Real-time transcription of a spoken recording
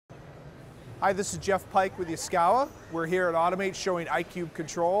Hi, this is Jeff Pike with Yaskawa. We're here at Automate showing iCube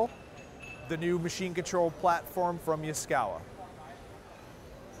Control, the new machine control platform from Yaskawa.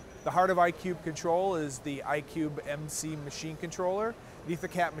 The heart of iCube Control is the iCube MC machine controller, an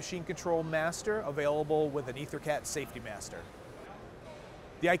EtherCAT machine control master available with an EtherCAT safety master.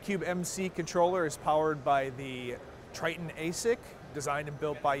 The iCube MC controller is powered by the Triton ASIC, designed and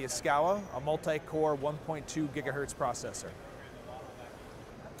built by Yaskawa, a multi-core 1.2 gigahertz processor.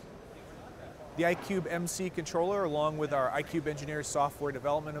 The iCube MC controller, along with our iCube Engineer software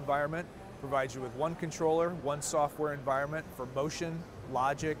development environment, provides you with one controller, one software environment for motion,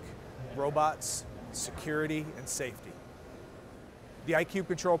 logic, robots, security, and safety. The iCube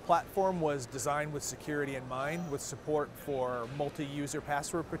Control platform was designed with security in mind, with support for multi-user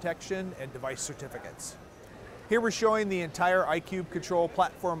password protection and device certificates. Here we're showing the entire iCube Control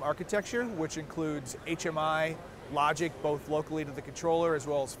platform architecture, which includes HMI, logic both locally to the controller as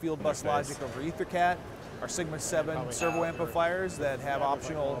well as field bus logic over EtherCAT, our Sigma 7 servo amplifiers that have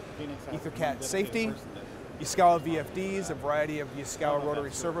optional EtherCAT safety, Yaskawa VFDs, a variety of Yaskawa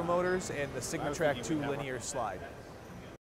rotary servo motors, and the Sigma Track 2 linear slide.